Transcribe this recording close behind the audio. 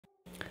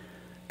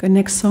The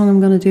next song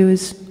I'm gonna do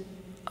is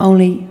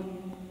only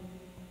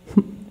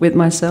with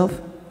myself,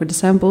 with the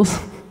samples.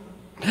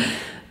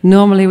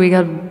 Normally we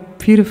got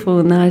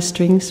beautiful, nice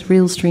strings,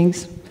 real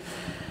strings.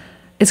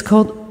 It's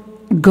called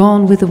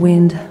Gone with the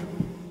Wind.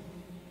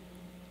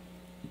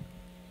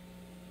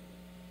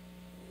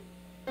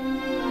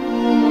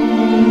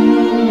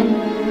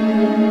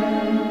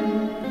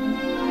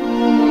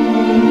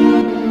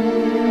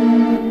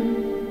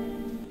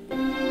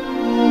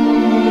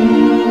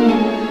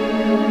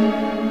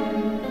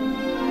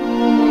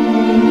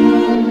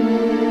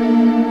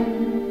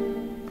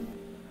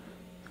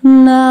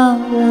 Now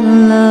that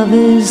love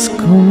is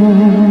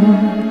gone,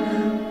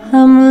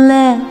 I'm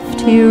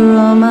left here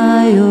on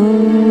my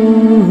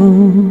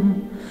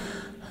own.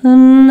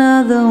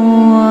 Another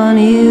one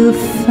you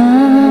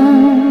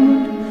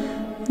found,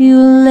 you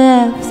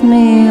left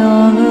me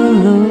all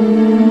alone.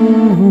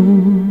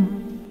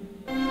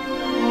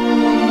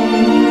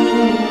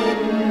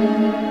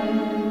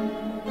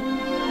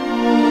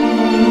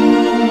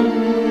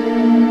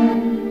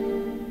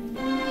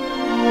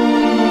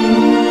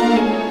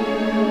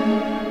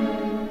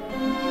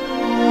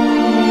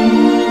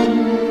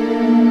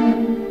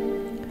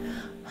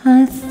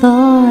 I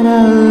thought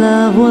our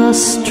love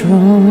was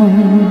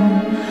strong.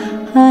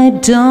 I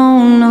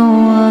don't know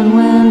what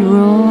went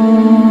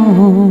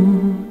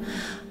wrong.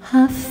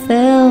 I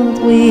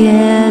felt we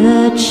had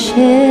a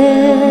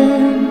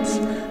chance.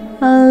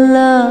 Our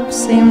love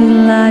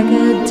seemed like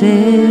a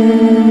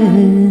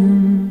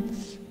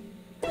dance,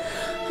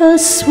 a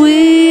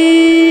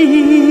sweet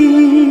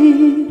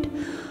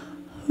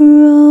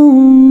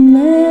romance.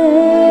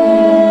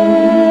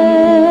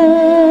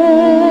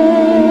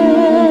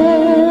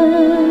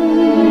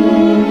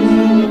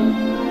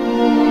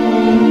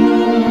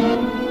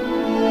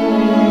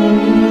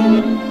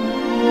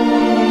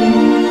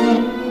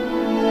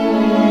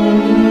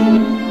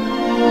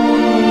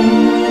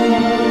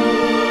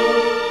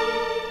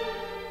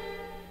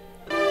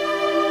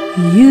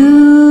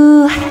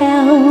 You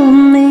held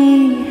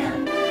me,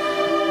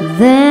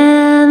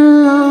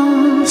 then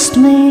lost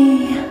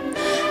me.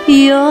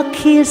 Your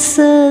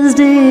kisses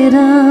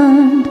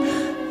didn't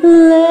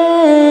last.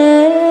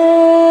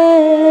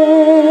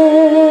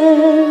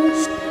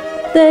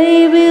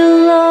 They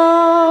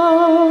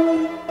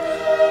belong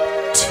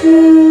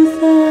to